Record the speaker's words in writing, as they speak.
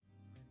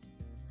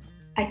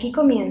Aquí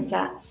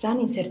comienza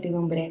Sana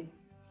Incertidumbre,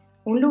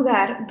 un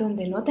lugar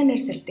donde no tener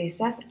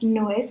certezas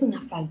no es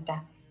una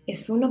falta,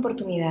 es una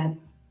oportunidad.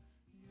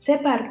 Sé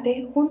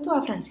parte, junto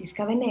a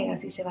Francisca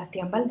Venegas y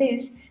Sebastián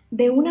Valdés,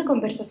 de una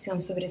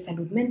conversación sobre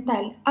salud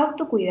mental,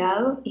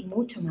 autocuidado y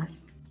mucho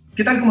más.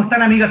 ¿Qué tal? ¿Cómo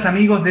están, amigas,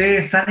 amigos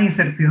de Sana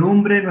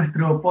Incertidumbre,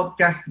 nuestro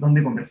podcast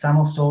donde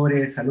conversamos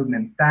sobre salud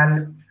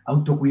mental,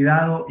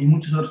 autocuidado y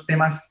muchos otros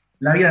temas,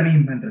 la vida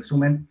misma, en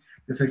resumen?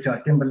 Yo soy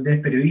Sebastián Valdés,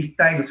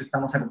 periodista, y los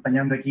estamos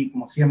acompañando aquí,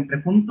 como siempre,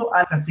 junto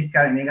a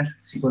Francisca Venegas,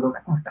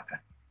 psicóloga. ¿Cómo estás,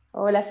 Fran?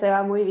 Hola,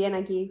 Seba, muy bien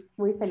aquí,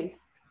 muy feliz.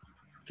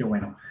 Qué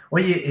bueno.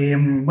 Oye,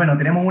 bueno,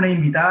 tenemos una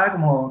invitada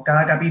como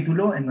cada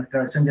capítulo, en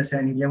nuestra versión ya sea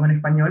en inglés o en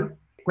español.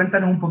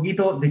 Cuéntanos un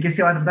poquito de qué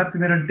se va a tratar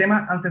primero el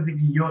tema antes de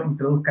que yo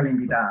introduzca a la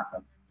invitada,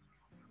 Fran.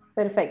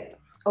 Perfecto.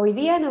 Hoy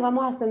día nos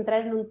vamos a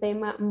centrar en un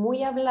tema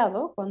muy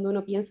hablado cuando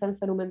uno piensa en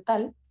salud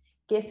mental,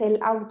 que es el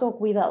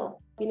autocuidado.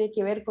 Tiene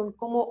que ver con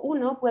cómo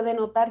uno puede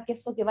notar qué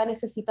es lo que va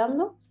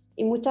necesitando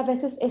y muchas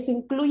veces eso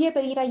incluye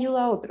pedir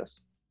ayuda a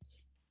otros.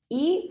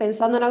 Y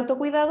pensando en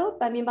autocuidado,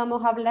 también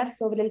vamos a hablar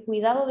sobre el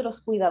cuidado de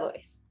los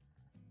cuidadores.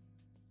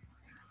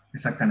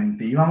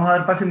 Exactamente. Y vamos a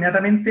dar paso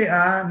inmediatamente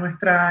a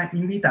nuestra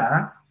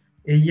invitada.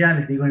 Ella,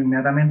 les digo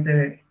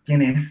inmediatamente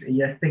quién es.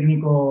 Ella es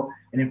técnico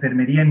en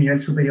enfermería en nivel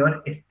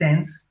superior, es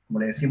TENS, como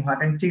le decimos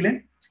acá en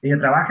Chile. Ella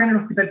trabaja en el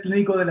Hospital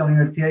Clínico de la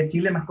Universidad de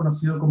Chile, más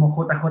conocido como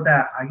JJ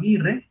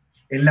Aguirre,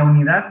 en la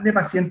unidad de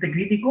paciente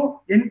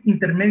crítico en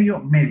intermedio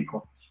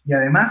médico. Y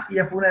además,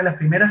 ella fue una de las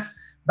primeras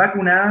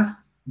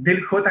vacunadas del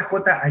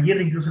JJ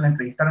Aguirre, incluso la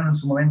entrevistaron en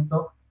su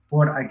momento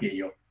por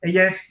aquello.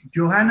 Ella es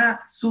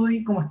Johanna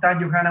Sudi. ¿Cómo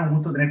estás, Johanna? Un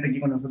gusto tenerte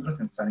aquí con nosotros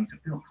en Sana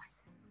Incertidumbre.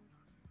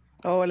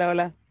 Hola,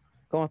 hola,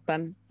 ¿cómo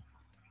están?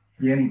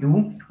 Bien, ¿y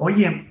tú?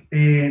 Oye,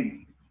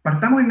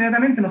 partamos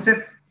inmediatamente. No sé,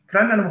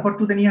 Fran, a lo mejor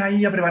tú tenías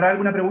ahí ya preparada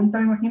alguna pregunta,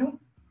 me imagino.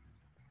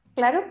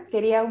 Claro,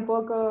 quería un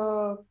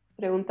poco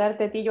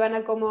preguntarte a ti,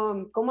 Joana,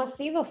 ¿cómo ha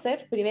sido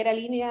ser primera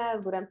línea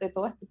durante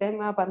todo este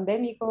tema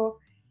pandémico?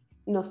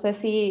 No sé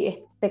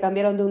si te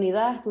cambiaron de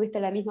unidad, estuviste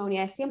en la misma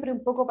unidad de siempre,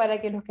 un poco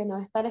para que los que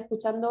nos están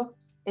escuchando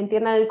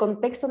entiendan el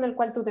contexto en el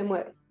cual tú te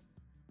mueves.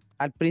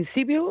 Al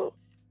principio,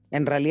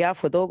 en realidad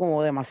fue todo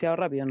como demasiado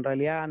rápido. En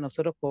realidad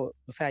nosotros, o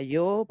sea,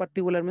 yo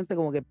particularmente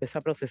como que empecé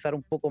a procesar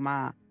un poco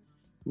más,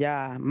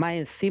 ya más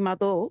encima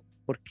todo,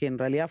 porque en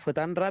realidad fue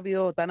tan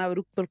rápido, tan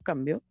abrupto el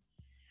cambio.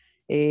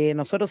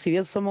 Nosotros, si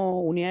bien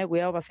somos unidad de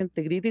cuidado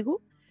paciente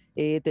crítico,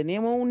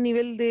 tenemos un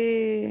nivel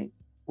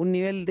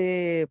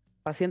de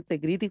paciente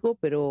crítico,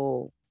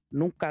 pero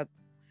nunca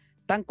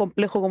tan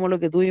complejo como lo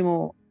que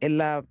tuvimos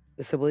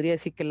se podría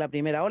decir que en la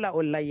primera ola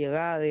o en la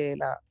llegada del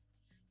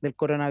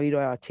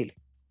coronavirus a Chile.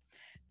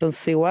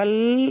 Entonces,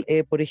 igual,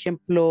 por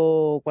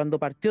ejemplo, cuando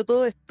partió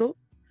todo esto,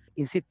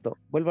 insisto,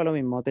 vuelvo a lo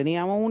mismo,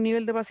 teníamos un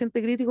nivel de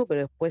paciente crítico,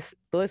 pero después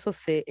todo eso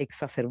se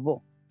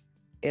exacerbó.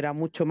 Era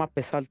mucho más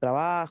pesado el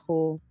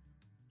trabajo,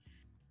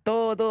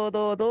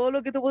 todo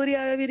lo que te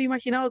podría haber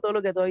imaginado, todo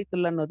lo que tú has visto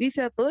en las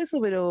noticias, todo eso,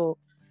 pero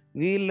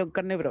vivirlo en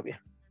carne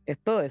propia. Es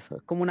todo eso,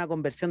 es como una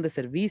conversión de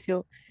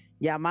servicio.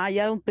 Ya más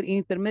allá de un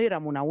intermedio,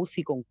 éramos una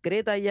UCI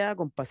concreta ya,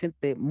 con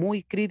pacientes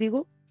muy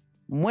críticos,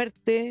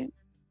 muerte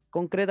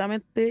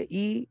concretamente,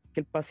 y que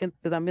el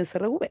paciente también se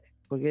recupere,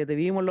 porque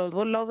vivimos los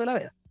dos lados de la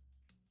veda.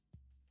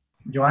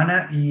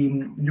 Johanna,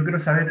 y yo quiero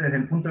saber desde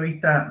el punto de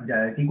vista ya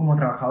de ti como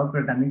trabajador,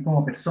 pero también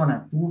como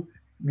persona. Tú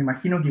me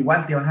imagino que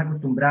igual te vas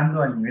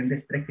acostumbrando al nivel de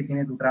estrés que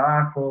tiene tu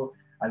trabajo,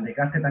 al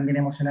desgaste también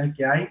emocional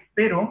que hay,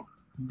 pero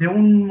de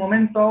un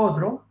momento a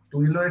otro, tú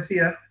bien lo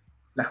decías,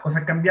 las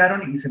cosas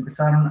cambiaron y se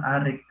empezaron a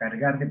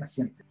recargar de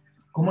pacientes.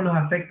 ¿Cómo los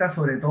afecta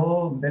sobre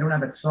todo ver a una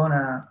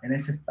persona en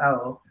ese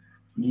estado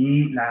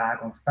y la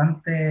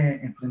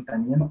constante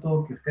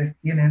enfrentamiento que ustedes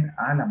tienen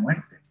a la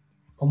muerte?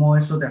 ¿Cómo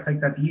eso te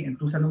afecta a ti en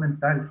tu salud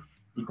mental?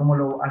 ¿Y cómo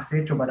lo has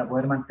hecho para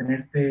poder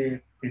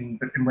mantenerte en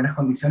buenas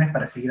condiciones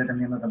para seguir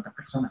atendiendo a tantas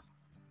personas?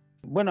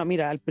 Bueno,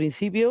 mira, al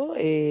principio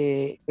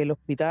el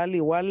hospital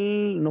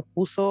igual nos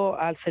puso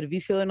al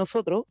servicio de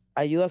nosotros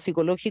ayuda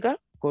psicológica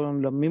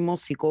con los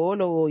mismos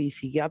psicólogos y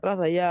psiquiatras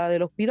de allá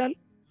del hospital,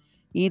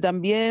 y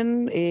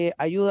también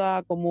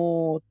ayuda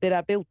como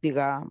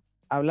terapéutica,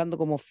 hablando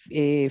como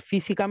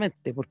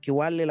físicamente, porque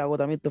igual el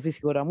agotamiento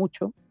físico era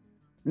mucho.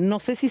 No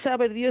sé si se ha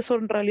perdido eso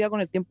en realidad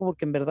con el tiempo,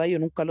 porque en verdad yo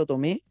nunca lo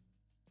tomé.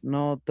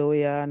 No te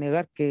voy a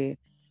negar que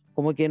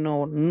como que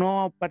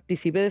no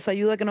participé de esa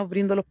ayuda que nos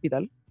brindó el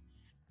hospital.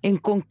 En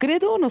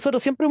concreto,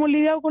 nosotros siempre hemos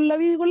lidiado con la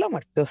vida y con la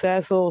muerte, o sea,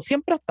 eso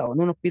siempre ha estado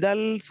en un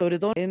hospital, sobre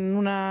todo en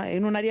un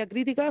área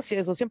crítica, sí,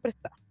 eso siempre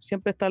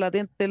está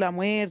latente la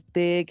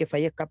muerte, que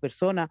fallezca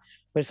personas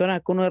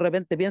que uno de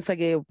repente piensa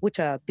que,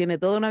 pucha, tiene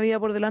toda una vida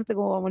por delante,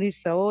 como va a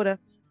morirse ahora,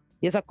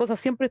 y esas cosas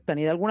siempre están,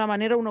 y de alguna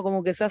manera uno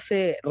como que se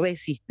hace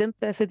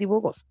resistente a ese tipo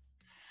de cosas.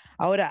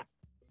 Ahora,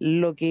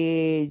 lo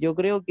que yo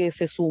creo que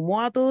se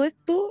sumó a todo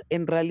esto,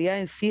 en realidad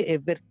en sí,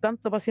 es ver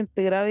tanto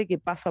paciente grave que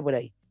pasa por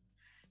ahí.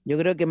 Yo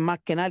creo que es más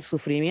que nada el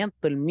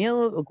sufrimiento, el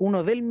miedo, que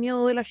uno ve el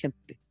miedo de la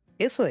gente.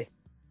 Eso es.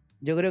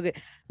 Yo creo que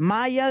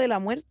más allá de la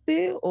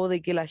muerte o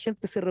de que la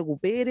gente se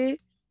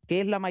recupere, que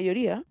es la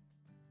mayoría,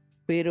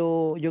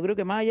 pero yo creo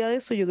que más allá de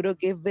eso, yo creo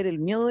que es ver el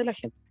miedo de la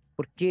gente,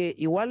 porque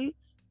igual,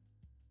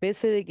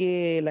 pese de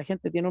que la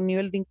gente tiene un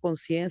nivel de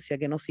inconsciencia,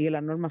 que no sigue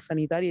las normas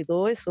sanitarias y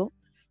todo eso,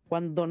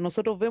 cuando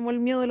nosotros vemos el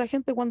miedo de la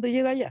gente cuando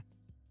llega allá,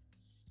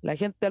 la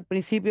gente al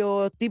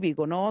principio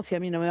típico, no, si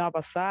a mí no me va a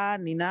pasar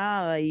ni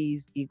nada,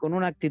 y con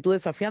una actitud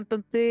desafiante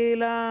ante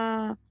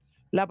la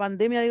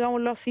pandemia,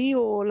 digámoslo así,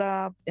 o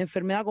la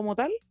enfermedad como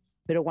tal,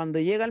 pero cuando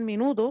llega el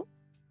minuto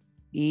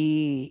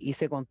y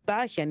se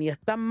contagian y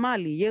están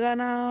mal y llegan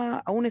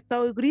a un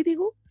estado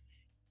crítico,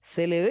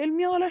 se le ve el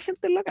miedo a la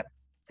gente en la cara,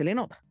 se le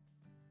nota.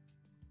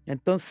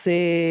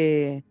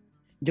 Entonces,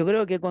 yo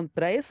creo que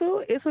contra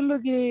eso es lo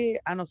que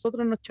a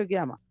nosotros nos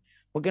choquea más,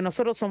 porque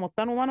nosotros somos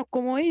tan humanos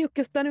como ellos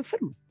que están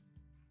enfermos.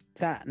 O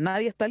sea,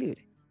 nadie está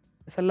libre,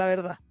 esa es la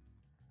verdad.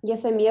 ¿Y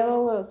ese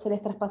miedo se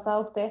les traspasaba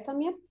a ustedes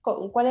también?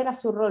 ¿Cuál era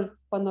su rol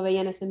cuando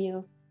veían ese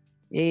miedo?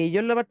 Yo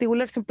en lo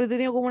particular siempre he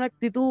tenido como una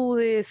actitud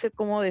de ser,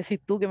 como decís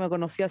tú, que me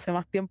conocí hace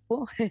más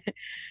tiempo,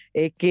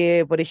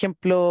 que por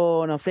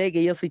ejemplo, no sé,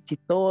 que yo soy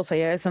chistosa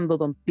y a veces ando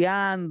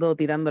tonteando,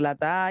 tirando la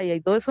talla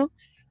y todo eso,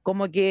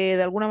 como que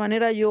de alguna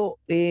manera yo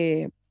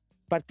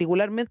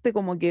particularmente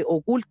como que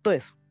oculto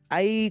eso.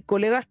 Hay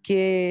colegas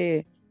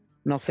que,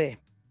 no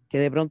sé, que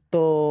de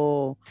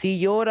pronto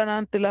sí lloran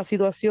ante la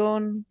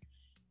situación.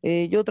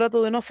 Yo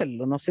trato de no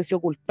hacerlo, no sé si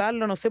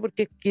ocultarlo, no sé,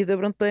 porque es que de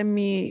pronto es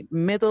mi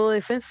método de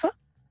defensa,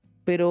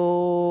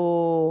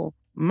 pero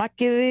más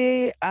que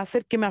de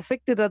hacer que me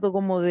afecte, trato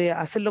como de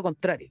hacer lo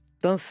contrario.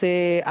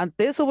 Entonces,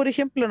 ante eso, por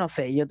ejemplo, no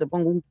sé, yo te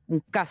pongo un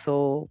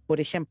caso,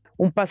 por ejemplo,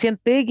 un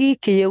paciente X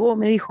que llegó,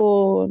 me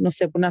dijo, no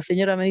sé, una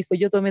señora me dijo,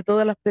 yo tomé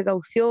todas las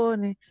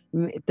precauciones,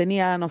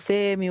 tenía, no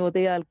sé, mi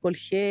botella de alcohol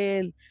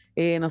gel,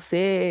 no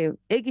sé,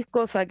 X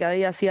cosa, que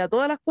había hacía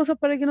todas las cosas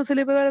para que no se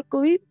le pegara el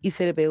COVID, y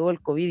se le pegó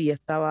el COVID y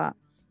estaba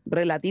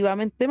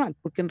relativamente mal,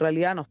 porque en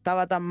realidad no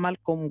estaba tan mal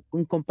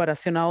en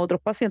comparación a otros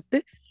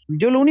pacientes.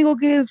 Yo lo único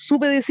que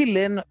supe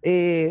decirle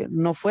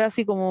no fue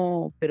así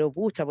como, pero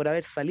pucha, por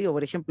haber salido,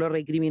 por ejemplo,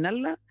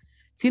 recriminarla,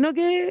 sino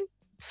que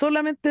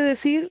solamente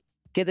decir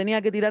que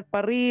tenía que tirar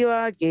para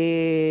arriba,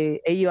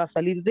 que ella iba a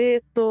salir de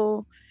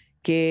esto,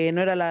 que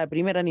no era la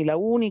primera ni la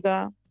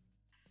única.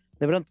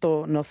 De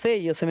pronto, no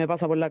sé, yo se me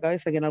pasa por la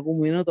cabeza que en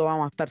algún minuto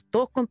vamos a estar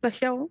todos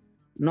contagiados,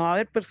 no va a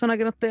haber persona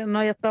que no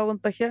haya estado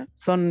contagiada,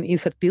 son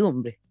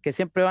incertidumbres que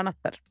siempre van a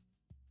estar.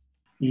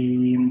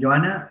 Y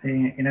Joana,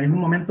 en algún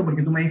momento,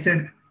 porque tú me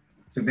dices,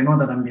 se te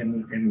nota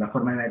también en la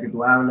forma en la que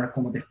tú hablas,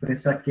 cómo te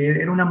expresas, que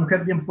eres una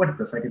mujer bien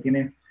fuerte, o sea, que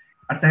tienes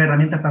hartas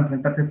herramientas para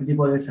enfrentarte a este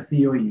tipo de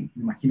desafíos, y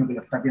me imagino que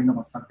lo estás viendo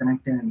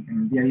constantemente en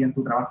el día a día en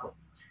tu trabajo.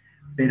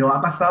 Pero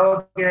 ¿ha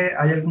pasado que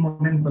hay algún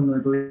momento en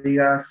donde tú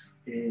digas,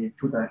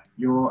 chuta,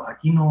 yo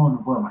aquí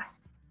no puedo más?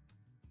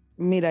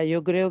 Mira,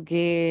 yo creo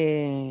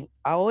que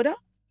ahora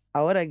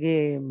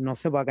que, no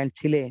sé, pues acá en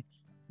Chile,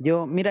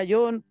 mira,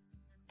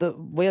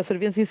 voy a ser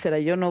bien sincera,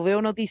 yo no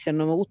veo noticias,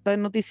 no me gusta ver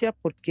noticias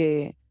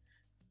porque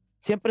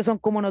siempre son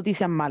como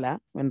noticias malas,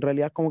 en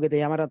realidad es como que te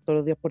llamaran todos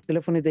los días por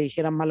teléfono y te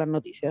dijeran malas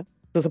noticias,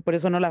 entonces por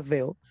eso no las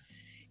veo.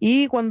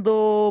 Y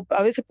cuando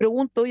a veces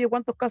pregunto, oye,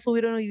 ¿cuántos casos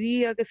hubieron hoy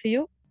día, qué sé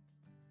yo?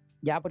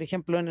 Ya, por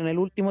ejemplo, en el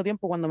último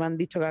tiempo, cuando me han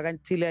dicho que acá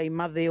en Chile hay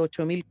más de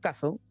 8.000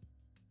 casos,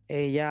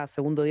 ya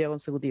segundo día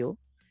consecutivo,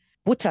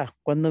 pucha,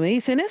 cuando me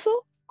dicen eso,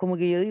 como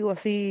que yo digo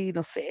así,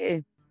 no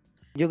sé,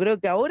 yo creo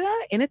que ahora,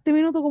 en este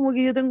minuto, como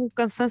que yo tengo un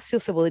cansancio,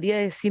 se podría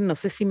decir, no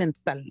sé si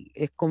mental,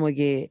 es como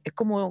que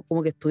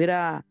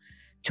estuviera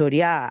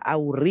choreada,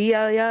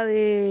 aburrida ya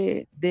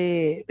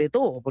de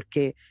todo,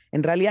 porque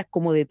en realidad es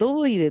como de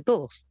todo y de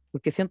todos,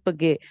 porque siento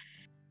que,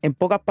 en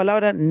pocas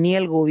palabras, ni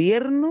el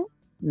gobierno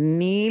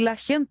ni la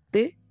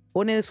gente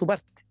pone de su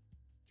parte.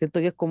 Siento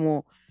que es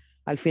como,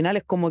 al final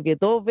es como que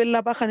todos ven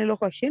la paja en el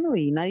ojo ajeno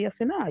y nadie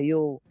hace nada.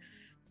 Yo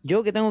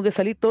que tengo que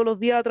salir todos los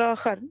días a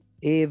trabajar,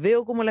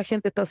 veo como la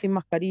gente está sin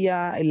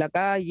mascarilla en la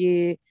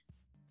calle,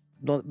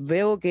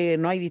 veo que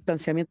no hay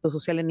distanciamiento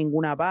social en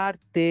ninguna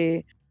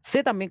parte,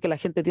 sé también que la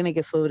gente tiene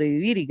que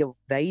sobrevivir y que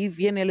de ahí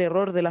viene el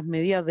error de las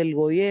medidas del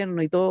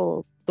gobierno y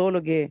todo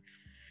lo que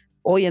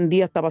hoy en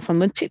día está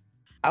pasando en Chile.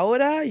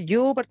 Ahora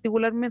yo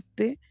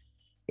particularmente,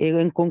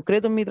 en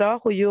concreto en mi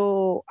trabajo,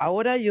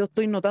 ahora yo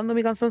estoy notando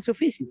mi cansancio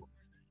físico,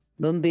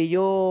 donde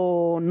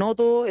yo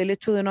noto el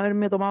hecho de no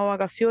haberme tomado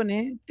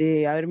vacaciones,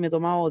 de haberme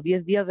tomado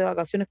 10 días de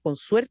vacaciones con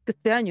suerte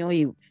este año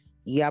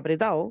y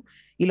apretado,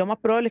 y lo más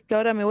probable es que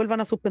ahora me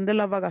vuelvan a suspender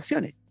las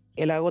vacaciones.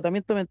 El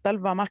agotamiento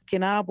mental va más que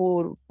nada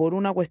por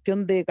una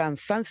cuestión de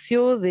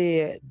cansancio,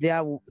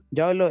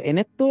 yo en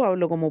esto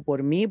hablo como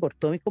por mí, por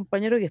todos mis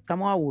compañeros que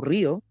estamos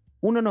aburridos.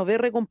 Uno no ve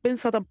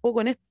recompensa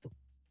tampoco en esto.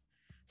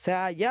 O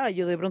sea, ya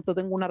yo de pronto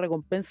tengo una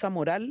recompensa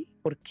moral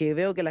porque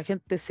veo que la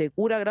gente se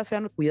cura gracias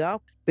a los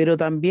cuidados, pero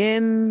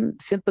también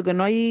siento que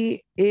no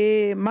hay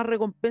más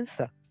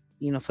recompensa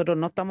y nosotros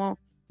no estamos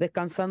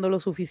descansando lo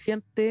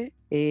suficiente.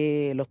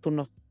 Los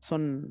turnos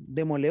son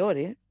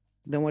demoledores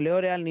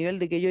al nivel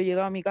de que yo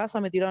llegaba a mi casa,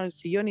 me tiraron el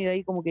sillón y de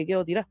ahí como que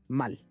quedo tirado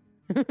mal,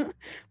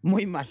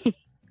 muy mal.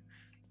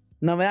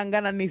 No me dan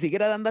ganas ni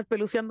siquiera de andar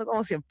peluceando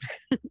como siempre,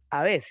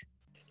 a veces.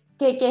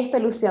 ¿Qué es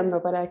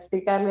peluceando para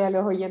explicarle a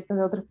los oyentes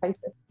de otros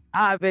países?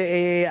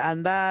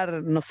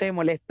 Andar, no sé,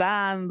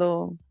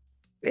 molestando.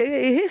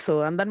 Es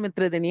eso, andarme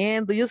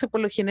entreteniendo. Yo sé,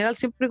 por lo general,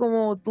 siempre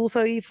como tú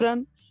sabes,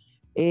 Fran,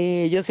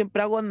 yo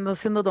siempre ando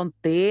haciendo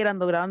tonteras,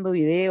 ando grabando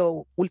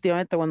videos.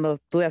 Últimamente cuando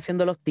estuve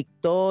haciendo los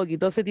TikTok y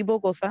todo ese tipo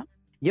de cosas,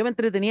 yo me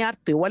entretenía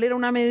harto. Igual era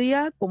una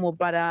medida como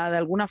para de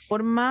alguna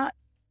forma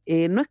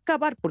no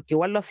escapar, porque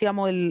igual lo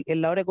hacíamos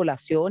en la hora de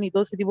colación y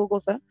todo ese tipo de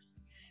cosas,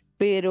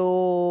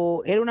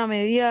 pero era una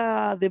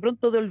medida de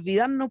pronto de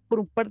olvidarnos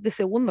por un par de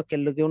segundos, que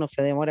es lo que uno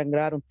se demora en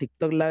grabar un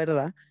TikTok, la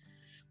verdad,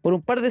 por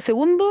un par de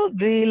segundos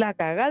de la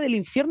cagada del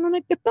infierno en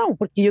el que estamos,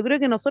 porque yo creo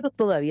que nosotros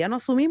todavía no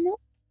asumimos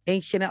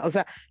en general, o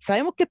sea,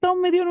 sabemos que estamos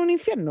metidos en un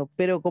infierno,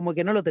 pero como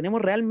que no lo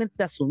tenemos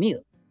realmente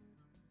asumido.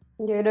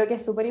 Yo creo que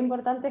es súper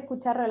importante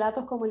escuchar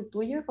relatos como el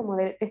tuyo, como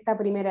de esta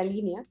primera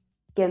línea,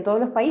 que en todos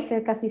los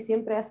países casi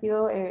siempre ha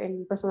sido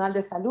el personal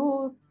de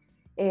salud,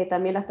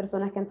 también las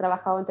personas que han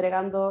trabajado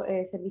entregando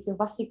servicios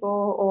básicos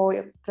o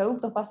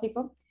productos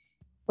básicos,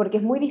 porque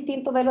es muy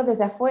distinto verlo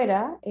desde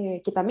afuera,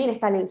 que también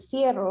está el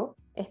encierro,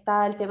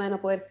 está el tema de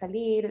no poder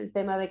salir, el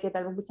tema de que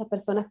tal vez muchas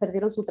personas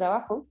perdieron su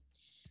trabajo,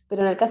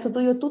 pero en el caso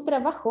tuyo, tu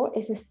trabajo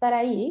es estar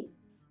ahí,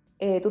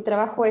 tu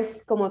trabajo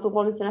es, como tú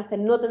mencionaste,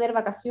 no tener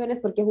vacaciones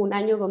porque es un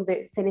año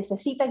donde se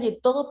necesita que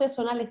todo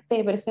personal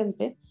esté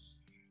presente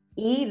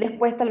y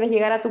después tal vez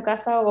llegar a tu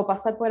casa o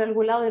pasar por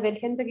algún lado de ver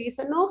gente que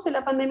dice, no, si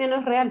la pandemia no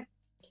es real.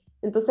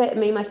 Entonces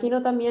me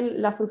imagino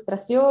también la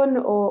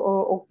frustración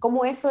o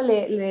cómo eso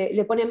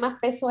le pone más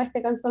peso a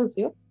este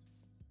cansancio.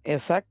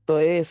 Exacto,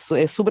 es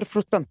súper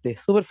frustrante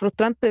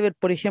ver,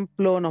 por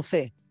ejemplo, no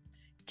sé,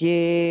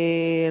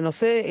 no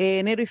sé,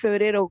 enero y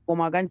febrero,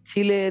 como acá en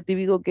Chile,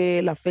 típico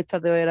que las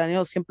fechas de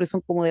veraneo siempre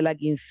son como de la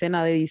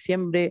quincena de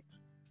diciembre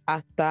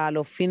hasta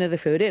los fines de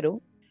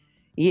febrero.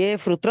 Y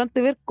es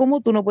frustrante ver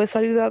cómo tú no puedes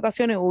salir de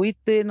vacaciones o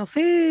irte, no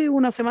sé,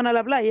 una semana a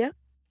la playa,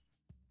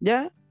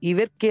 ¿ya? Y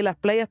ver que las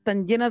playas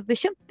están llenas de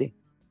gente,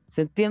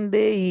 ¿se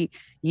entiende? Y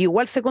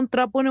igual se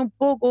contrapone un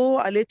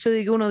poco al hecho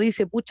de que uno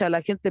dice, pucha,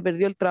 la gente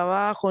perdió el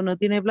trabajo, no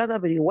tiene plata,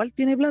 pero igual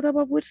tiene plata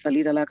para poder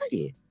salir a la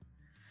calle.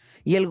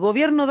 Y el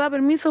gobierno da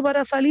permiso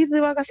para salir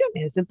de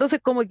vacaciones. Entonces,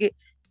 como que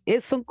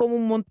son como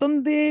un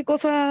montón de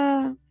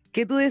cosas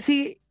que tú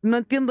decís, no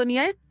entiendo ni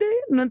a este,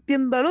 no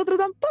entiendo al otro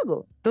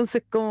tampoco.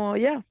 Entonces, como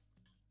ya,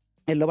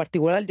 en lo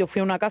particular, yo fui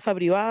a una casa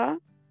privada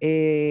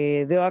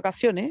de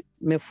vacaciones,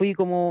 me fui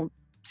como,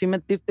 sin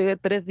mentirte,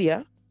 3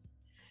 días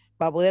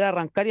para poder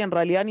arrancar y en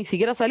realidad ni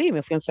siquiera salí,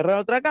 me fui a encerrar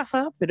a otra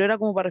casa, pero era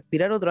como para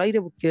respirar otro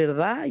aire porque de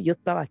verdad yo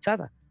estaba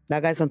chata, de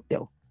acá de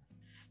Santiago.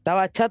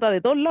 Estaba chata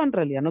de todos lados en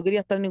realidad, no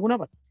quería estar en ninguna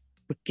parte,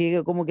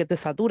 porque como que te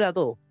satura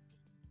todo.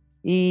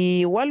 Y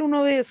igual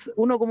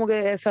uno como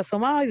que se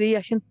asomaba y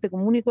veía gente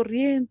común y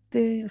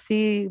corriente,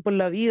 así por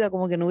la vida,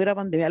 como que no hubiera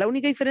pandemia. La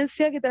única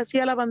diferencia que te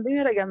hacía la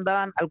pandemia era que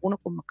andaban algunos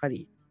con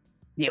mascarilla.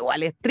 Y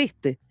igual es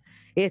triste,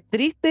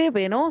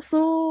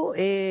 penoso,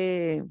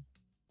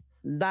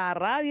 da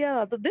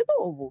rabia, de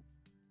todo, po.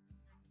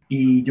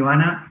 Y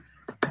Joana,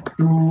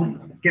 ¿tú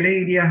qué le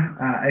dirías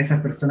a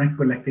esas personas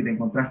con las que te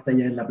encontraste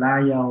allá en la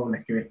playa o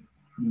las que ves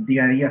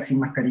día a día sin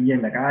mascarilla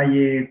en la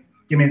calle?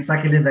 ¿Qué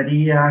mensaje les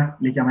darías?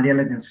 ¿Les llamaría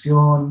la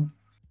atención?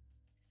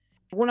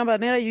 De alguna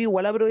manera yo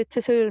igual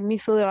aproveché ese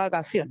permiso de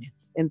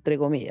vacaciones, entre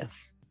comillas.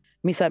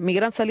 Mi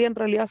gran salida en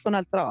realidad son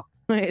al trabajo.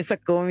 Esa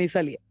es como mi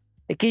salida.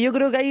 Es que yo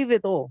creo que hay de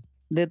todo,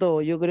 de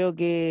todo. Yo creo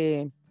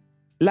que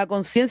la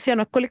conciencia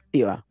no es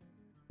colectiva.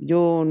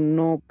 Yo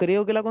no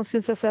creo que la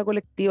conciencia sea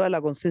colectiva,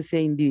 la conciencia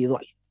es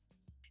individual,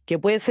 que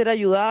puede ser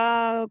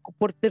ayudada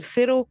por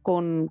terceros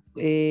con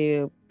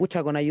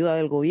ayuda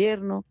del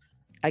gobierno.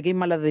 Aquí hay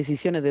malas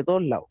decisiones de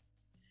todos lados.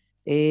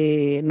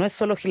 No es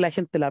solo la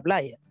gente de la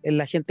playa, es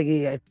la gente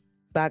que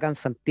está acá en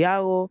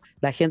Santiago,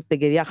 la gente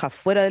que viaja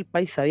fuera del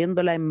país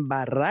sabiendo la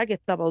embarrada que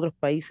está para otros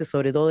países,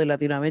 sobre todo de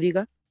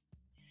Latinoamérica,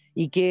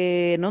 y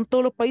que no en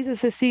todos los países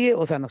se sigue,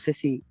 o sea, no sé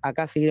si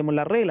acá seguiremos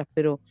las reglas,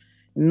 pero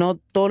no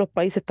todos los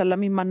países están las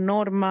mismas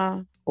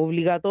normas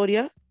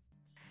obligatorias.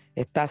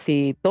 Está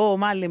así todo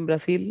mal en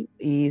Brasil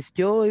y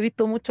yo he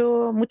visto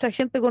mucha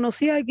gente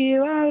conocida que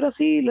va a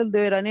Brasil el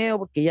de veraneo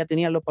porque ya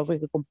tenían los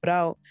pasajes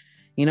comprados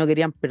y no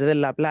querían perder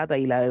la plata,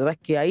 y la verdad es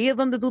que ahí es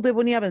donde tú te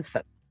ponías a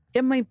pensar, ¿qué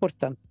es más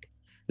importante?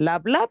 ¿La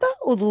plata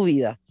o tu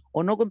vida?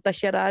 O no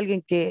contagiar a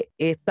alguien que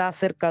está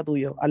cerca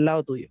tuyo, al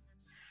lado tuyo.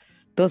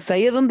 Entonces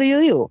ahí es donde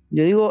yo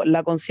digo,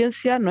 la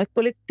conciencia no es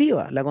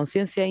colectiva, la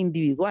conciencia es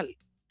individual.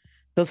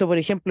 Entonces, por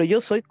ejemplo, yo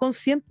soy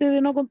consciente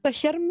de no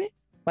contagiarme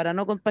para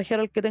no contagiar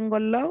al que tengo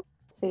al lado.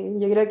 Sí,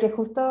 yo creo que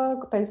justo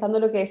pensando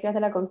lo que decías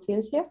de la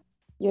conciencia,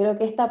 yo creo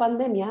que esta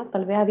pandemia,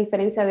 tal vez a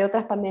diferencia de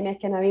otras pandemias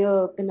que han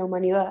habido en la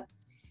humanidad,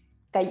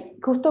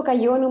 justo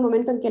cayó en un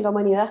momento en que la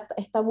humanidad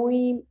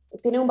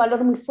tiene un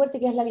valor muy fuerte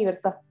que es la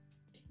libertad.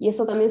 Y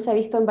eso también se ha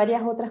visto en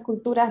varias otras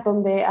culturas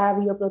donde ha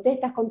habido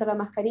protestas contra la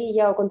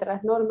mascarilla o contra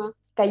las normas.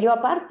 Cayó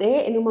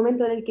aparte en un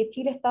momento en el que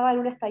Chile estaba en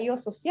un estallido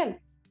social.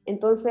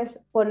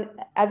 Entonces,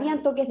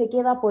 habían toques de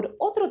queda por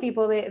otro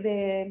tipo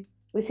de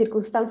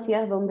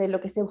circunstancias donde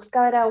lo que se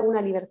buscaba era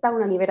una libertad,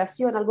 una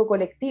liberación, algo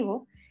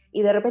colectivo,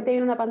 y de repente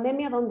viene una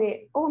pandemia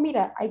donde, oh,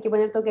 mira, hay que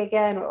poner toque de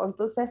queda de nuevo.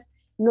 Entonces,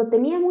 no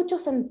tenía mucho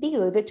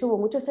sentido, y de hecho hubo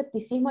mucho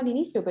escepticismo al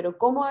inicio, pero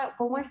 ¿cómo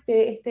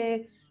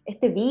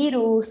este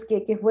virus,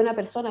 que es buena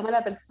persona,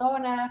 mala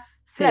persona?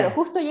 Claro, Sí,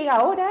 justo llega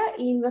ahora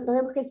y nos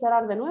tenemos que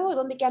encerrar de nuevo.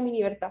 ¿Dónde queda mi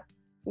libertad?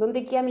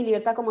 ¿Dónde queda mi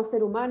libertad como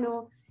ser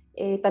humano?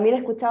 También he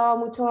escuchado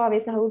mucho a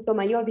veces adulto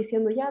mayor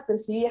diciendo, ya, pero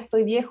si yo ya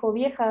estoy viejo,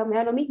 vieja, me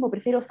da lo mismo,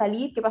 prefiero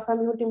salir que pasar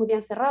mis últimos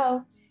días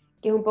encerrado,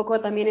 que es un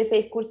poco también ese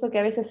discurso que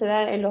a veces se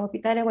da en los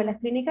hospitales o en las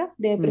clínicas,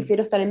 de mm,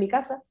 prefiero estar en mi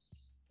casa.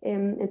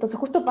 Entonces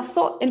justo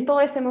pasó en todo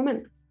ese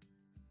momento.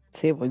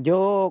 sí, pues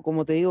yo,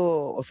 como te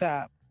digo, o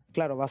sea,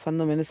 claro,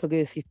 basándome en eso que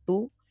decís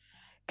tú,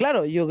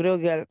 claro, yo creo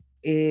que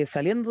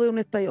saliendo de un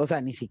estallido, o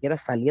sea, ni siquiera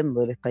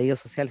saliendo del estallido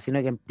social,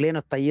 sino que en pleno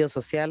estallido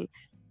social,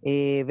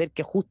 ver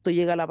que justo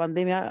llega la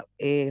pandemia,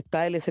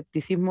 está el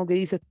escepticismo que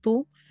dices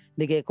tú,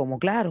 de que como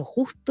claro,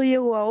 justo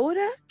llegó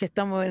ahora que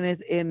estamos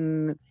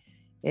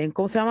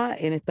 ¿cómo se llama?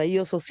 En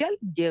estallido social,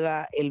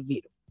 llega el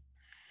virus.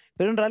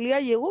 Pero en realidad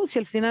llegó, si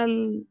al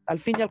final, al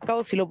fin y al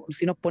cabo, si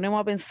nos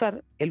ponemos a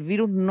pensar, el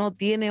virus no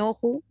tiene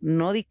ojo,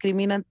 no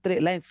discrimina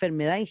entre la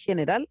enfermedad en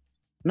general,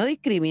 no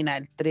discrimina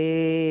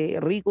entre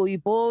rico y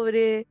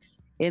pobre,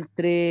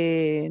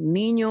 entre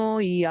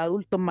niños y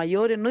adultos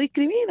mayores, no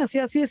discrimina,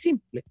 así de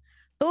simple.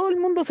 Todo el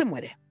mundo se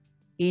muere.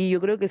 Y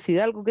yo creo que si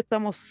de algo que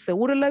estamos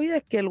seguros en la vida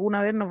es que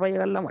alguna vez nos va a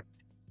llegar la muerte.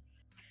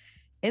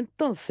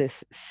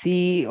 Entonces,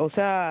 sí, o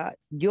sea,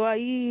 yo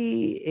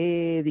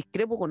ahí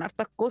discrepo con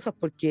hartas cosas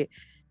porque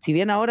si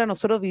bien ahora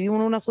nosotros vivimos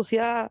en una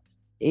sociedad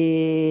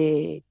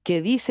que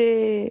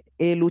dice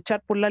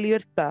luchar por la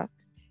libertad,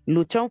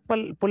 luchamos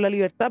por la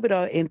libertad,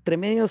 pero entre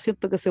medio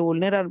siento que se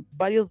vulneran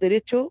varios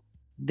derechos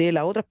de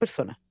las otras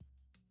personas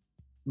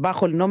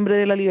bajo el nombre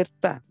de la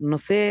libertad. No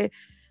sé,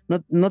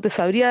 no te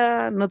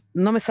sabría,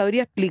 no me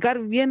sabría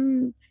explicar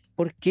bien,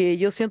 porque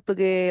yo siento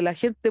que la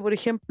gente, por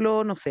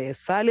ejemplo, no sé,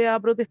 sale a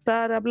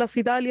protestar a Plaza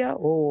Italia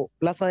o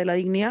Plaza de la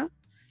Dignidad,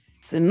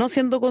 no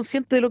siendo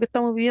consciente de lo que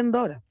estamos viviendo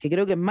ahora, que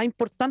creo que es más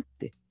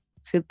importante.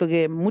 Siento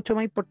que es mucho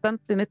más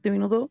importante en este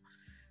minuto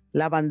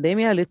la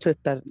pandemia, el hecho de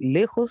estar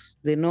lejos,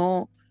 de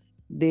no,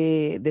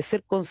 de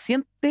ser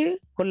consciente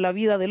con la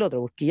vida del otro,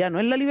 porque ya no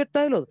es la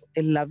libertad del otro,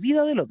 es la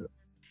vida del otro.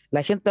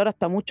 La gente ahora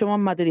está mucho más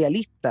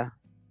materialista,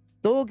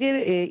 todo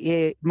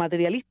que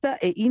materialista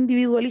e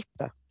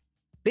individualista,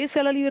 pese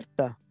a la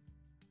libertad,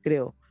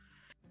 creo.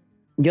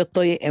 Yo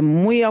estoy en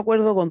muy de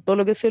acuerdo con todo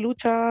lo que se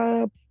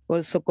lucha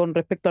con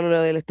respecto a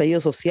lo del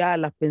estallido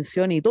social, las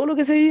pensiones y todo lo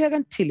que se vive acá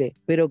en Chile,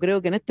 pero creo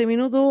que en este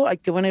minuto hay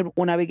que poner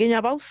una pequeña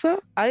pausa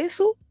a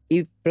eso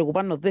y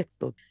preocuparnos de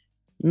esto.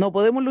 No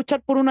podemos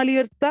luchar por una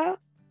libertad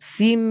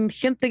sin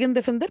gente que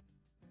defender.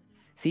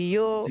 Si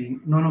yo,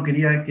 Sí, no,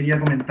 quería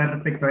comentar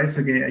respecto a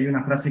eso, que hay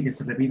una frase que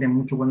se repite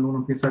mucho cuando uno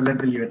empieza a hablar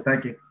de libertad,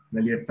 que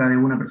la libertad de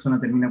una persona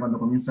termina cuando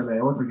comienza la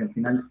de otro, que al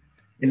final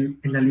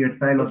es la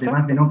libertad de los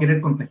demás de exacto, no querer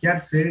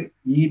contagiarse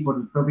y por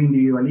el propio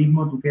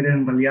individualismo tú quieres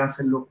en realidad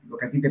hacer lo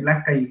que a ti te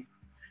plazca y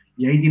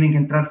ahí tienen que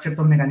entrar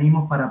ciertos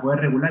mecanismos para poder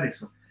regular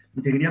eso.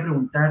 Y te quería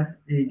preguntar,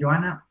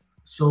 Joana,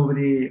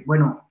 sobre,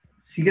 bueno,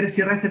 si quieres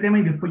cierrar este tema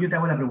y después yo te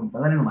hago la pregunta,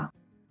 dale nomás.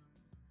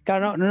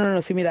 claro,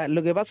 no, sí, mira,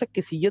 lo que pasa es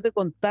que si yo te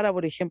contara,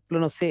 por ejemplo,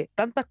 no sé,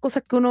 tantas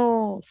cosas que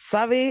uno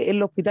sabe en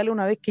los hospitales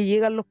una vez que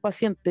llegan los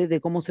pacientes,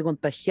 de cómo se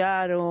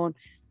contagiaron,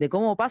 de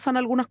cómo pasan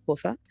algunas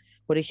cosas.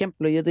 Por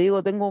ejemplo, yo te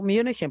digo, tengo un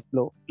millón de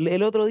ejemplos.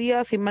 El otro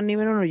día, sin más ni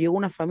menos, nos llegó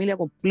una familia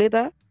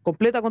completa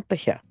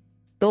contagiada.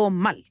 Todos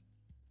mal,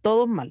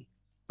 todos mal.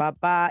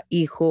 Papá,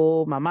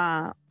 hijo,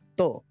 mamá,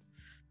 todo.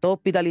 Todo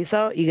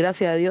hospitalizado y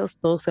gracias a Dios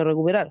todos se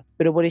recuperaron.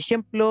 Pero por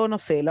ejemplo, no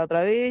sé, la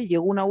otra vez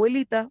llegó una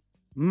abuelita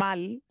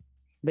mal,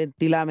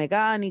 ventilada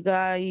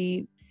mecánica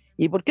 ¿y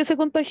por qué se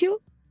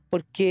contagió?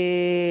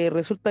 Porque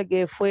resulta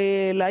que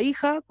fue la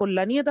hija con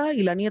la nieta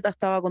y la nieta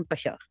estaba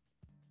contagiada.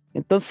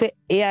 Entonces,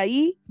 es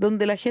ahí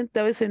donde la gente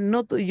a veces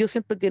no, yo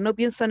siento que no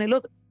piensa en el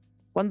otro.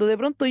 Cuando de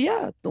pronto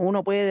ya,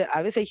 uno puede,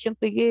 a veces hay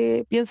gente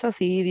que piensa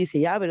así y dice,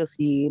 ya, pero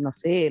si, no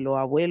sé, los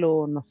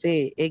abuelos, no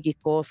sé, X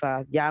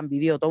cosas, ya han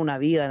vivido toda una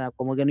vida,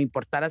 como que no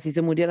importara si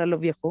se murieran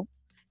los viejos,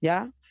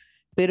 ¿ya?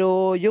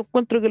 Pero yo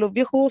encuentro que los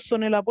viejos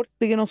son el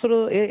aporte que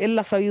nosotros, es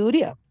la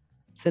sabiduría,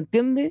 ¿se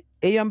entiende?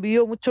 Ellos han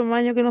vivido muchos más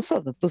años que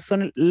nosotros, entonces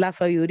son la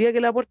sabiduría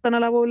que le aportan a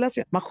la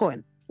población más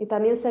joven. Y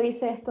también se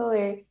dice esto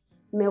de,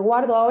 me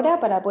guardo ahora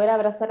para poder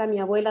abrazar a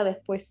mi abuela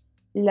después.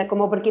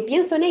 Como porque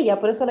pienso en ella,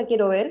 por eso la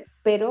quiero ver,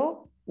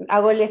 pero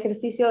hago el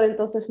ejercicio de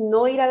entonces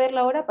no ir a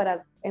verla ahora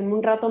para en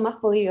un rato más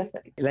poder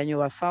hacerlo. El año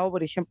pasado,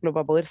 por ejemplo,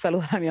 para poder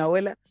saludar a mi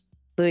abuela,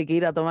 tuve que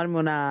ir a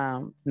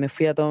me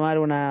fui a tomar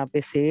una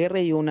PCR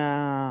y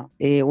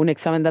un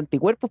examen de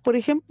anticuerpos, por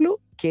ejemplo,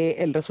 que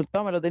el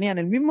resultado me lo tenían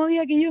el mismo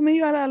día que yo me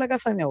iba a la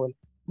casa de mi abuela.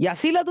 Y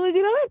así la tuve que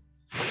ir a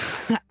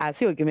ver.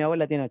 Así, porque mi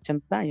abuela tiene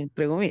 80 años,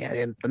 entre comillas,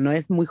 no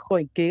es muy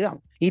joven, que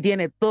digamos. Y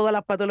tiene todas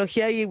las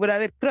patologías y por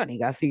haber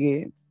crónicas, así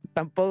que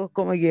tampoco es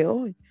como que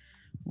hoy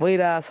voy a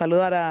ir a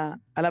saludar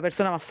a la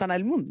persona más sana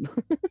del mundo.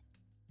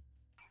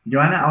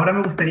 Joana, ahora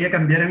me gustaría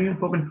cambiar a mí un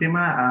poco el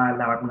tema a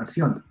la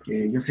vacunación,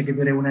 que yo sé que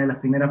tú eres una de las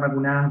primeras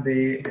vacunadas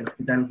del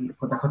Hospital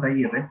JJ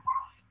Aguirre,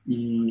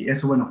 y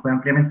eso, bueno, fue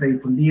ampliamente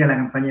difundida la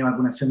campaña de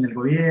vacunación del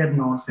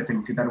gobierno, se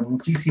felicitaron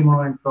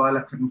muchísimo en todas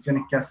las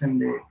transmisiones que hacen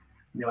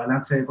de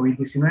balance de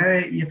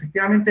COVID-19, y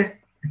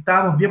efectivamente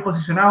estábamos bien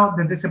posicionados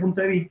desde ese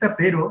punto de vista,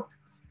 pero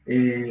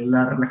el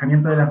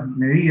relajamiento de las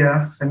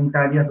medidas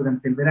sanitarias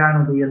durante el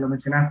verano, tú bien lo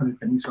mencionabas, con el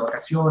permiso de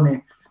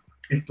vacaciones,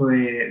 esto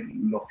de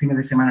los fines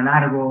de semana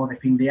largos, de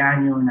fin de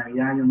año,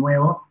 Navidad, Año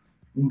Nuevo,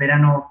 un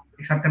verano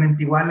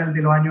exactamente igual al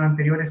de los años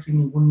anteriores sin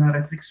ninguna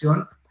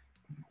restricción,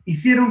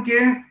 hicieron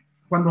que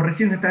cuando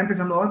recién se estaba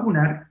empezando a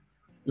vacunar,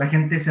 la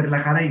gente se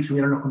relajara y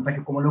subieron los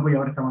contagios como locos, y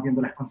ahora estamos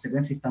viendo las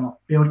consecuencias y estamos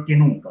peor que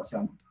nunca, o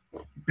sea,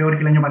 peor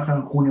que el año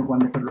pasado en junio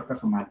cuando fueron los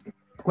casos más altos.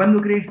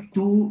 ¿Cuándo crees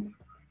tú,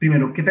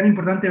 primero, qué tan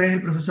importante ves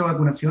el proceso de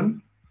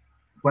vacunación?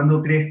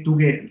 ¿Cuándo crees tú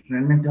que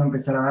realmente va a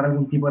empezar a dar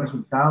algún tipo de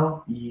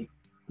resultado? ¿Y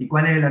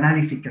cuál es el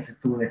análisis que haces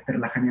tú de este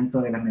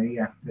relajamiento de las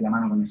medidas de la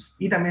mano con eso?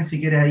 Y también, si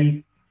quieres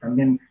ahí,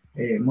 también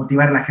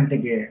motivar a la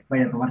gente que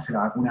vaya a tomarse la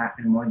vacuna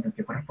en el momento en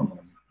que corresponda.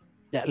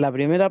 Ya, la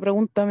primera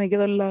pregunta me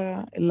quedó en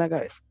la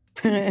cabeza.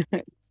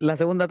 La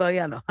segunda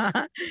todavía no.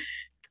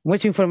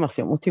 Mucha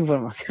información, mucha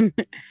información.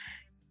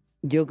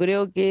 Yo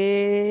creo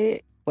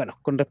que, bueno,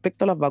 con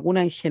respecto a las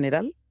vacunas en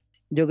general,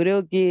 yo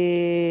creo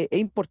que es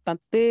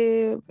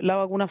importante la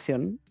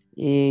vacunación.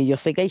 Yo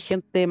sé que hay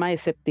gente más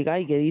escéptica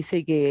y que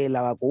dice que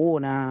la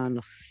vacuna,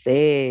 no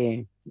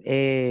sé,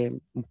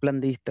 un plan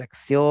de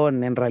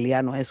distracción, en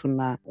realidad no es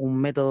un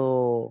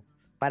método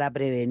para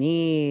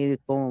prevenir.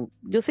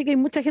 Yo sé que hay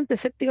mucha gente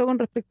escéptica con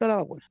respecto a la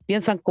vacuna.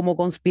 Piensan como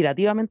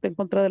conspirativamente en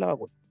contra de la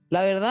vacuna.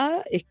 La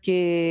verdad es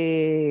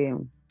que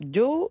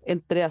yo,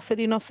 entre hacer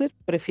y no hacer,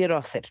 prefiero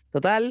hacer.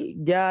 Total,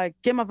 ya,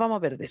 ¿qué más vamos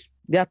a perder?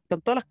 Ya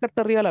están todas las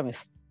cartas arriba de la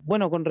mesa.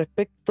 Bueno, con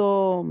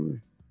respecto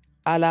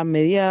a las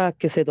medidas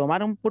que se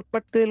tomaron por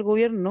parte del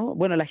gobierno,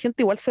 bueno, la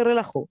gente igual se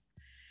relajó.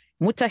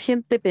 Mucha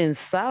gente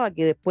pensaba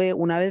que después,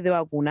 una vez de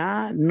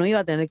vacunada, no iba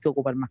a tener que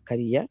ocupar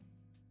mascarilla.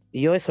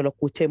 Y yo eso lo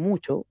escuché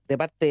mucho, de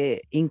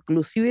parte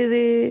inclusive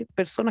de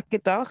personas que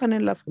trabajan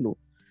en la salud.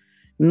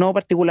 No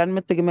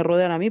particularmente que me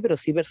rodean a mí, pero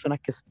sí personas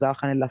que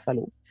trabajan en la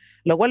salud.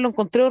 Lo cual lo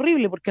encontré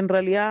horrible, porque en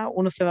realidad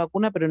uno se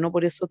vacuna, pero no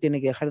por eso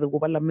tiene que dejar de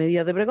ocupar las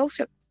medidas de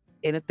precaución.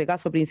 En este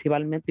caso,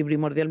 principalmente y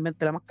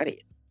primordialmente la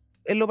mascarilla.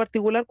 En lo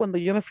particular, cuando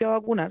yo me fui a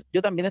vacunar,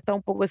 yo también estaba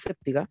un poco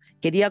escéptica.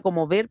 Quería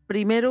como ver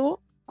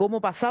primero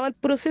cómo pasaba el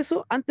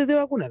proceso antes de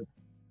vacunar.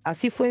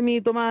 Así fue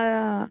mi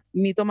toma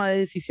de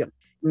decisión.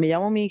 Me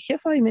llamó mi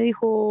jefa y me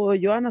dijo: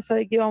 Joana,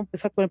 ¿sabe qué? Vamos a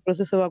empezar con el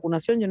proceso de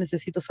vacunación. Yo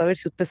necesito saber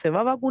si usted se va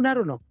a vacunar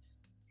o no.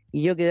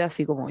 Y yo quedé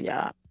así como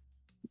ya,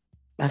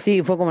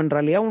 así fue como en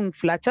realidad un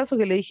flachazo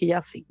que le dije: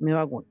 ya sí, me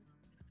vacuno.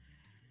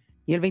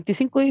 Y el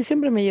 25 de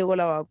diciembre me llegó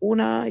la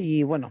vacuna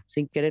y bueno,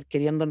 sin querer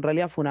queriendo, en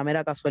realidad fue una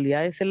mera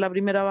casualidad de ser la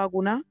primera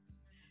vacuna,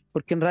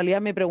 porque en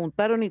realidad me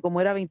preguntaron y como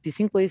era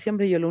 25 de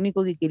diciembre, yo lo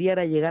único que quería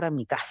era llegar a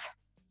mi casa.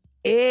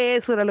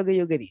 Eso era lo que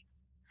yo quería.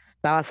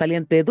 Estaba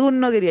saliente de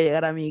turno, quería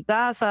llegar a mi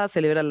casa,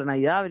 celebrar la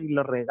Navidad, abrir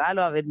los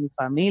regalos, a ver mi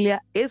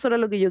familia. Eso era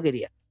lo que yo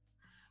quería.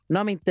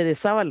 No me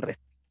interesaba el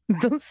resto.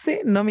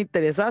 Entonces, no me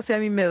interesaba si a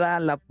mí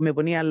me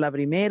ponían la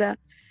primera.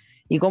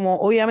 Y como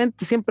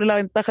obviamente siempre la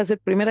ventaja de ser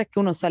primera es que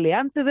uno sale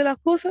antes de las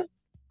cosas,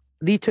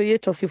 dicho y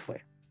hecho, así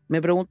fue.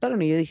 Me preguntaron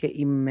y yo dije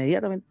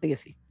inmediatamente que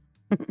sí.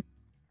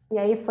 Y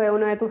ahí fue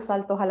uno de tus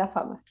saltos a la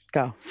fama.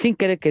 Claro, sin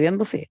querer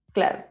queriendo, sí.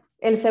 Claro.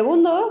 El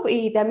segundo,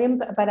 y también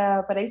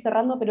para ir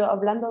cerrando, pero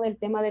hablando del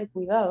tema del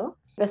cuidado,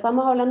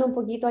 empezamos hablando un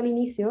poquito al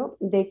inicio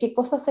de qué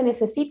cosas se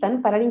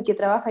necesitan para alguien que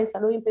trabaja en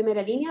salud en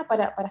primera línea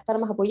para estar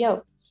más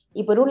apoyado.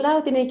 Y por un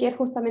lado tiene que ver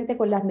justamente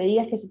con las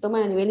medidas que se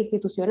toman a nivel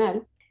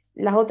institucional,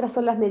 las otras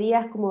son las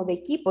medidas como de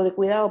equipo, de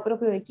cuidado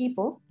propio de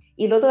equipo,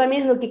 y lo otro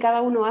también es lo que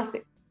cada uno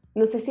hace.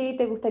 No sé si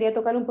te gustaría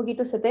tocar un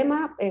poquito ese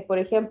tema, por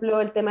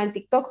ejemplo, el tema del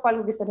TikTok fue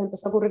algo que se les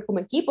empezó a ocurrir como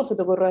equipo, se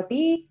te ocurrió a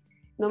ti,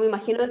 no me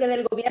imagino que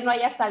del gobierno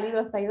haya salido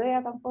esta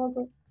idea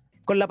tampoco.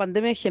 Con la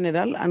pandemia en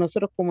general, a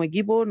nosotros como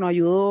equipo nos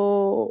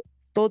ayudó,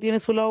 todo tiene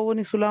su lado bueno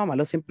y su lado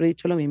malo, siempre he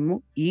dicho lo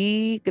mismo,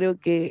 y creo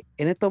que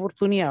en esta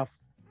oportunidad,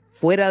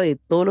 fuera de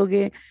todo lo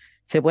que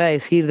se pueda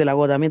decir del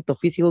agotamiento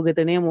físico que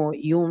tenemos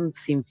y un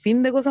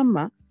sinfín de cosas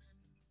más,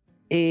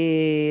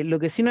 lo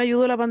que sí nos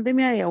ayudó la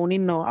pandemia es a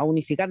unirnos, a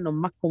unificarnos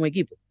más como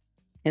equipo.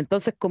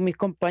 Entonces, con mis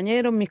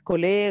compañeros, mis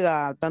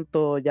colegas,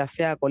 tanto ya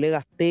sea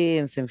colegas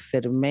TENS,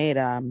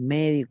 enfermeras,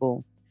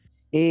 médicos,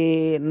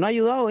 nos ha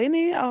ayudado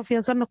a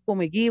afianzarnos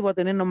como equipo, a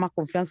tenernos más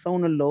confianza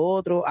uno en lo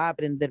otro, a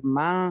aprender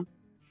más.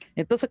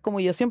 Entonces, como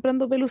yo siempre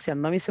ando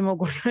peluceando, a mí se me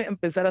ocurrió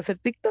empezar a hacer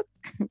TikTok.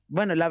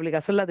 Bueno, la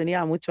aplicación la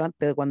tenía mucho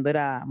antes, de cuando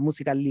era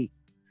Musical.ly.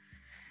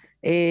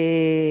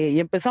 Y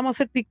empezamos a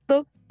hacer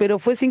TikTok, pero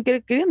fue sin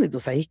querer queriendo. Y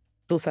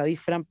tú sabes,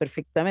 Fran,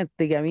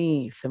 perfectamente que a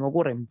mí se me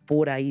ocurren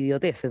puras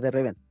idioteces de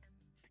repente.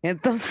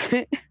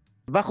 Entonces,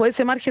 bajo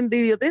ese margen de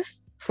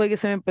idiotez, fue que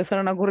se me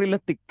empezaron a ocurrir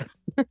los TikTok.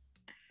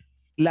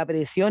 La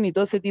presión y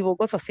todo ese tipo de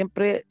cosas,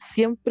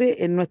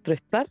 siempre en nuestro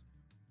estar,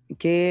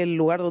 que es el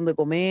lugar donde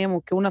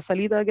comemos, que es una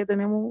salita que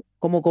tenemos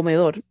como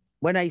comedor.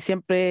 Bueno, ahí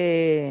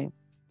siempre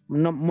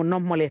nos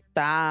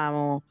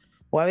molestamos,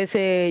 O a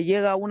veces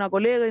llega una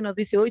colega y nos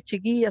dice, oye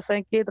chiquilla,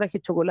 ¿saben qué? Traje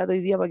chocolate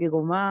hoy día para que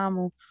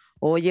comamos.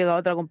 O llega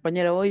otra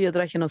compañera, oye, yo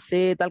traje, no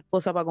sé, tal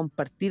cosa para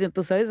compartir.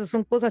 Entonces a veces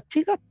son cosas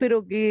chicas,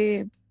 pero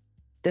que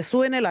te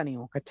suben el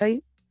ánimo,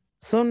 ¿cachai?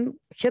 Son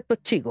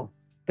gestos chicos,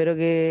 pero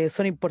que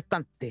son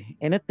importantes.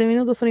 En este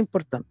minuto son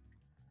importantes.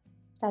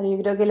 Claro,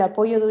 yo creo que el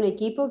apoyo de un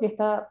equipo que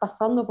está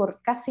pasando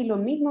por casi lo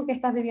mismo que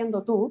estás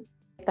viviendo tú,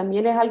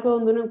 también es algo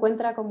donde uno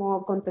encuentra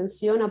como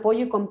contención,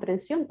 apoyo y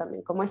comprensión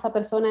también, como esa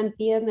persona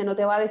entiende, no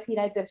te va a decir,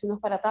 ay, pero si no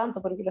es para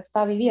tanto, porque lo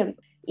está viviendo.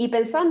 Y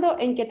pensando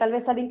en que tal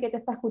vez alguien que te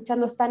está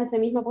escuchando está en esa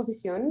misma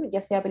posición,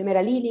 ya sea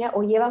primera línea,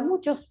 o lleva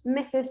muchos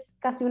meses,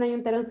 casi un año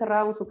entero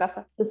encerrado en su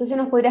casa. No sé si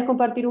nos podrías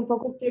compartir un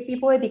poco qué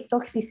tipo de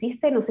TikToks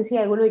hiciste, no sé si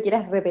hay alguno que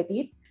quieras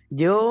repetir.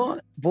 Yo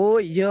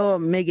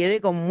me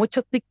quedé con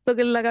muchos TikTok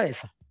en la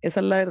cabeza. Esa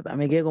es la verdad.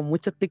 Me quedé con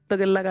muchos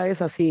TikTok en la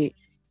cabeza, así,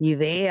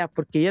 ideas,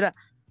 porque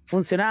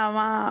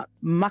funcionaba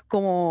más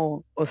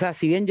como, o sea,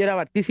 si bien yo era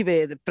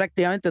partícipe de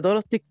prácticamente todos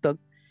los TikTok,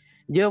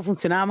 yo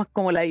funcionaba más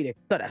como la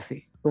directora,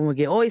 así. Como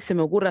que hoy se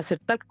me ocurre hacer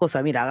tal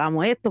cosa, mira,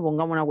 hagamos esto,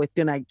 pongamos una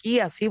cuestión aquí,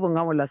 así,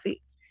 pongámoslo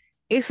así.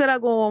 Eso era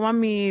como más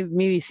mi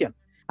visión.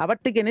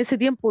 Aparte que en ese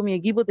tiempo mi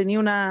equipo tenía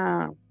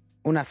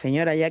una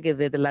señora ya que es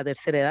de la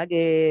tercera edad,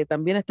 que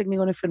también es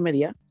técnico en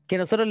enfermería, que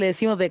nosotros le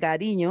decimos de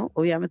cariño,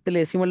 obviamente le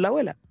decimos la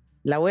abuela.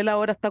 La abuela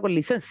ahora está con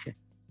licencia.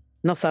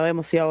 No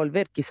sabemos si va a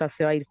volver, quizás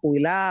se va a ir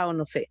jubilado,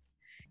 no sé.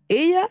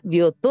 Ella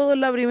dio todo en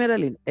la primera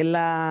línea,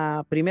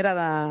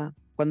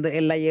 cuando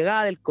en la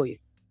llegada del COVID,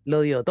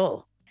 lo dio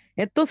todo.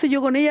 Entonces yo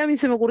con ella a mí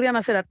se me ocurrían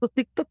hacer hartos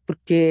TikTok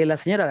porque la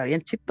señora era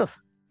bien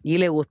chistosa y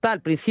le gustaba.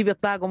 Al principio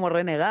estaba como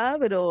renegada,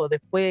 pero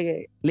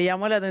después le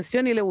llamó la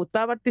atención y le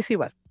gustaba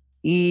participar.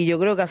 Y yo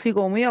creo que así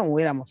como íbamos,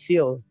 hubiéramos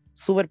sido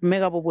súper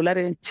mega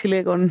populares en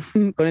Chile con,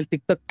 con el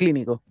TikTok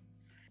clínico.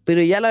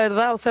 Pero ya la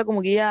verdad, o sea,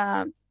 como que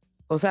ya,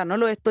 o sea, no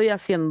lo estoy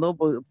haciendo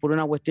por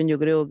una cuestión yo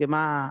creo que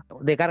más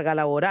de carga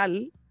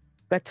laboral,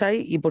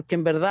 ¿cachai? Y porque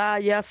en verdad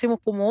ya hacemos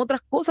como otras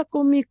cosas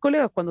con mis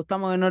colegas cuando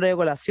estamos en hora de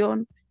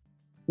colación.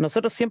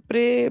 Nosotros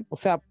siempre, o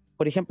sea,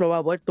 por ejemplo,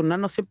 para poder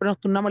turnarnos, siempre nos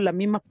turnamos las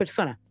mismas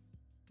personas,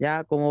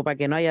 ya como para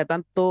que no haya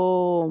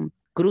tanto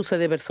cruce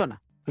de personas.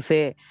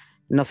 Entonces,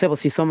 no sé,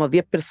 pues si somos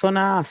 10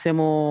 personas,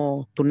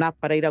 hacemos turnadas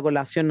para ir a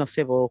colación, no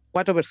sé, pues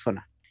 4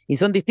 personas. Y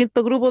son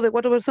distintos grupos de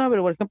 4 personas,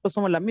 pero por ejemplo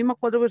somos las mismas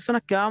 4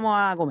 personas que vamos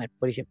a comer,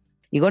 por ejemplo.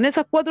 Y con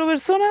esas 4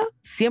 personas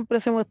siempre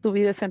hacemos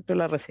estupideces entre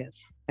las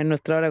residencias, en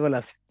nuestra hora de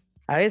colación.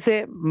 A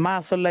veces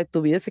más son las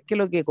estupideces que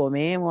lo que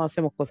comemos,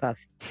 hacemos cosas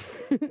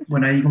así.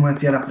 Bueno, ahí como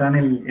decía la Fran,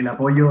 el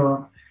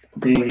apoyo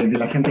de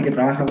la gente que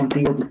trabaja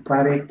contigo, tus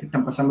pares que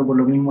están pasando por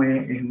lo mismo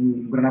es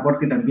un gran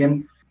aporte y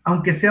también,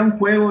 aunque sea un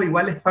juego,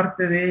 igual es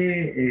parte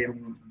de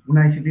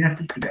una disciplina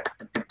artística,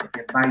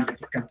 que es baile,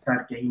 que es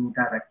cantar, que es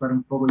imitar, actuar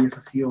un poco y eso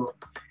ha sido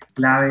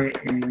clave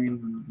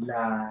en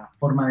la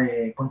forma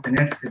de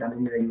contenerse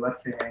también y de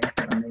ayudarse en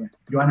esta pandemia.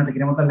 Joana, te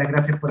queremos dar las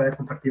gracias por haber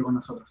compartido con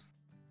nosotros.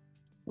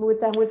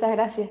 Muchas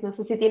gracias. No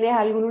sé si tienes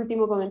algún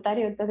último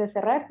comentario antes de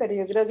cerrar, pero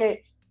yo creo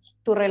que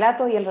tu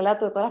relato y el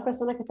relato de todas las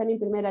personas que están en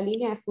primera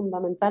línea es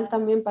fundamental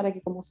también para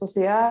que como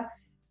sociedad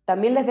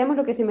también les demos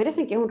lo que se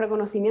merecen, que es un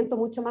reconocimiento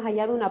mucho más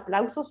allá de un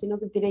aplauso, sino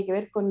que tiene que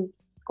ver con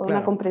Claro.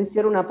 una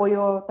comprensión, un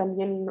apoyo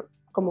también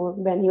como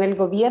de a nivel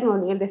gobierno, a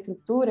nivel de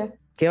estructura.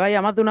 Que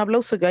vaya más de un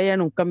aplauso, que vaya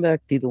en un cambio de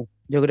actitud,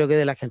 yo creo que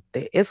de la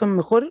gente. Eso es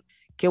mejor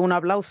que un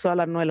aplauso a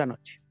las 9 de la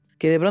noche.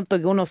 Que de pronto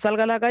que uno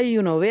salga a la calle y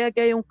uno vea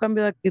que haya un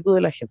cambio de actitud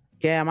de la gente,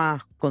 que haya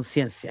más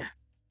conciencia.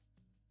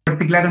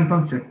 Fuerte y claro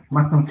entonces,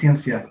 más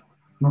conciencia,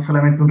 no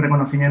solamente un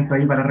reconocimiento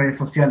ahí para redes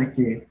sociales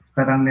que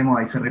está tan de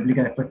moda y se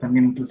replica después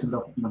también incluso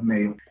en los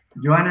medios.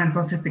 Joana,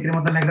 entonces te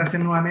queremos dar las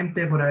gracias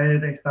nuevamente por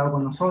haber estado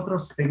con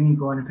nosotros,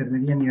 técnico en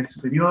enfermería a nivel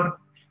superior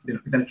del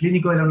Hospital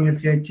Clínico de la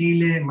Universidad de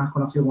Chile, más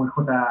conocido como el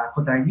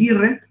J.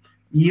 Aguirre,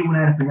 y una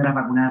de las primeras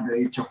vacunadas de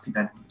dicho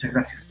hospital. Muchas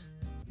gracias.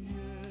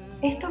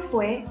 Esto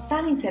fue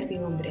Sana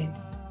Incertidumbre,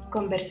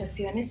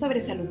 conversaciones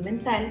sobre salud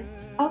mental,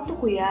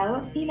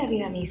 autocuidado y la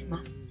vida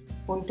misma,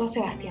 junto a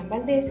Sebastián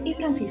Valdés y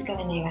Francisca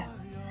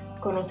Venegas.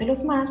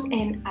 Conócelos más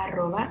en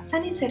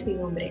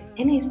 @sanaincertidumbre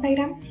en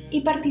Instagram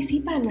y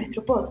participa en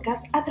nuestro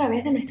podcast a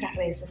través de nuestras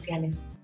redes sociales.